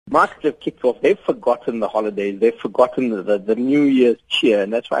markets have kicked off. They've forgotten the holidays. They've forgotten the New Year's cheer,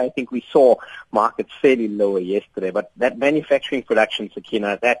 and that's why I think we saw markets fairly lower yesterday. But that manufacturing production,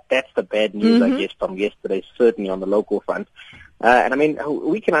 Sakina, that's the bad news, I guess, from yesterday, certainly on the local front. And I mean,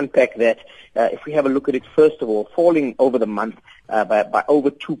 we can unpack that if we have a look at it. First of all, falling over the month by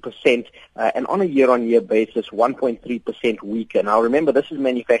over 2%, and on a year-on-year basis, 1.3% weaker. Now, remember, this is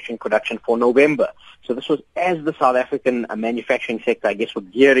manufacturing production for November. So this was as the South African manufacturing sector, I guess, were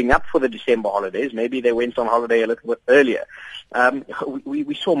gearing up for the December holidays. Maybe they went on holiday a little bit earlier.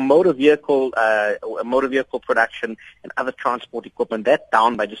 We saw motor vehicle production and other transport equipment, that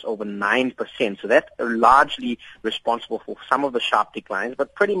down by just over 9%. So that's largely responsible for some of the sharp declines,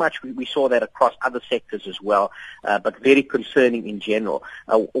 but pretty much we saw that across other sectors as well, but very concerning in general.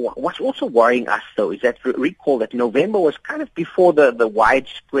 What's also worrying us, though, is that recall that November was kind of before the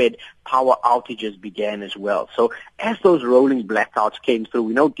widespread power outages began as well. So as those rolling blackouts came through,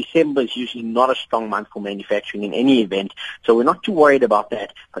 we know December is usually not a strong month for manufacturing in any event, so we're not too worried about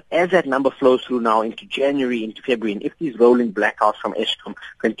that. But as that number flows through now into January, into February, and if these rolling blackouts from Eskom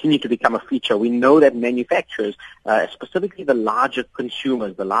continue to become a feature, we know that manufacturers, specifically the larger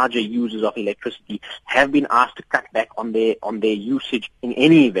consumers, the larger users of electricity, have been asked to cut back on their usage in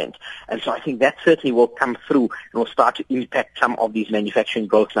any event. And so I think that certainly will come through and will start to impact some of these manufacturing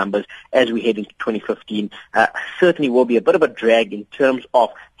growth numbers as we head into 2015. Certainly will be a bit of a drag in terms of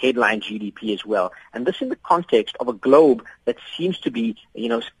headline GDP as well. And this in the context of a globe that seems to be,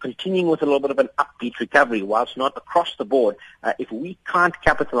 continuing with a little bit of an upbeat recovery, whilst not across the board. If we can't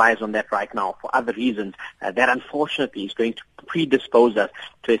capitalize on that right now for other reasons, that unfortunately is going to predispose us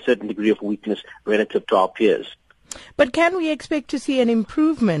to a certain degree of weakness relative to our peers. But can we expect to see an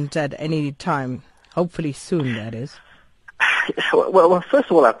improvement at any time? Hopefully soon, that is. Well, first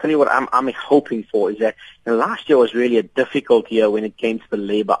of all, I'll tell you what I'm hoping for is that last year was really a difficult year when it came to the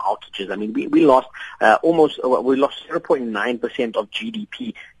labor outages. I mean, we lost we lost 0.9% of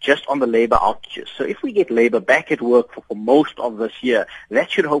GDP just on the labor outages. So if we get labor back at work for most of this year,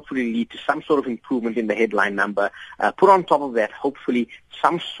 that should hopefully lead to some sort of improvement in the headline number. Put on top of that, hopefully,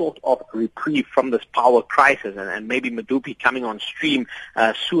 some sort of reprieve from this power crisis, and maybe Medupi coming on stream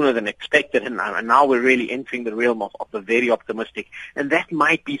sooner than expected, and now we're really entering the realm of the very optimistic, and that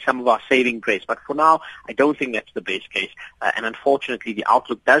might be some of our saving grace. But for now, I don't think that's the base case, and unfortunately, the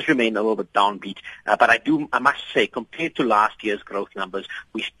outlook does remain a little bit downbeat. But I must say, compared to last year's growth numbers,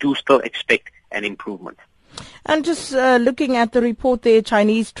 we do still expect an improvement. And just looking at the report there,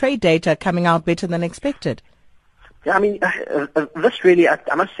 Chinese trade data coming out better than expected. Yeah, I mean, this really, I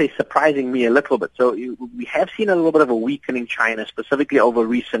must say, surprising me a little bit. So we have seen a little bit of a weakening China, specifically over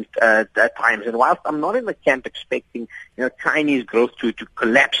recent times. And whilst I'm not in the camp expecting, Chinese growth to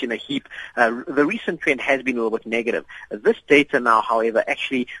collapse in a heap, the recent trend has been a little bit negative. This data now, however,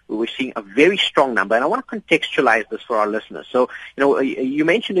 actually, we're seeing a very strong number. And I want to contextualize this for our listeners. So, you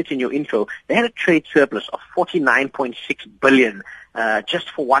mentioned it in your intro. They had a trade surplus of 49.6 billion just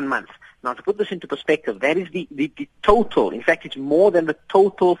for 1 month. Now, to put this into perspective, that is the total. In fact, it's more than the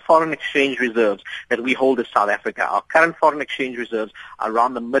total foreign exchange reserves that we hold as South Africa. Our current foreign exchange reserves are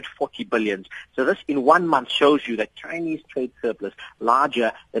around the mid-40 billions. So this, in 1 month, shows you that Chinese trade surplus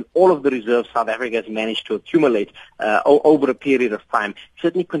larger than all of the reserves South Africa has managed to accumulate over a period of time.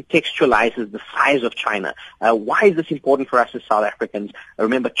 Certainly contextualizes the size of China. Why is this important for us as South Africans?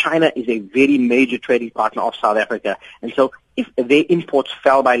 Remember, China is a very major trading partner of South Africa, and so if their imports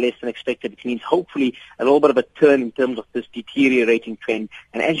fell by less than expected, it means hopefully a little bit of a turn in terms of this deteriorating trend.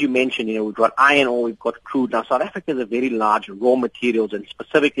 And as you mentioned, we've got iron ore, we've got crude. Now, South Africa is a very large raw materials and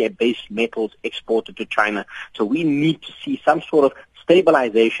specifically a base metals exported to China. So we need to see some sort of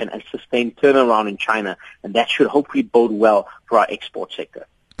stabilization and sustained turnaround in China, and that should hopefully bode well for our export sector.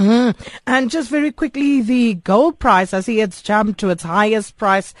 And just very quickly, the gold price, I see it's jumped to its highest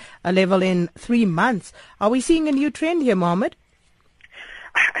price level in 3 months. Are we seeing a new trend here, Mohammed?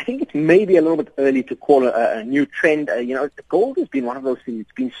 I think it's maybe a little bit early to call a new trend. Gold has been one of those things.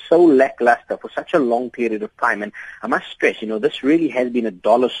 It's been so lackluster for such a long period of time. And I must stress, this really has been a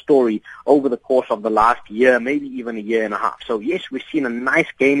dollar story over the course of the last year, maybe even a year and a half. So, yes, we've seen a nice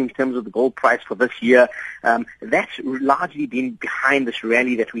gain in terms of the gold price for this year. That's largely been behind this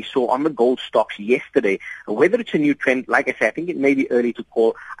rally that we saw on the gold stocks yesterday. Whether it's a new trend, like I say, I think it may be early to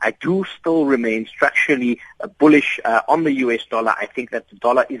call. I do still remain structurally bullish on the US dollar. I think that the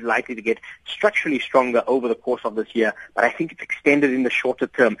dollar is likely to get structurally stronger over the course of this year, but I think it's extended in the shorter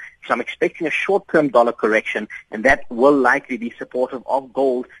term. So I'm expecting a short-term dollar correction, and that will likely be supportive of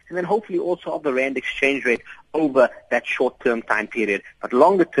gold, and then hopefully also of the rand exchange rate over that short-term time period. But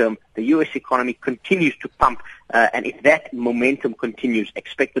longer term, the U.S. economy continues to pump And if that momentum continues,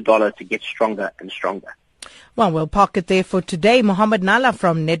 expect the dollar to get stronger and stronger. Well, we'll park it there for today. Mohammed Nalla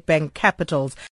from Nedbank Capital.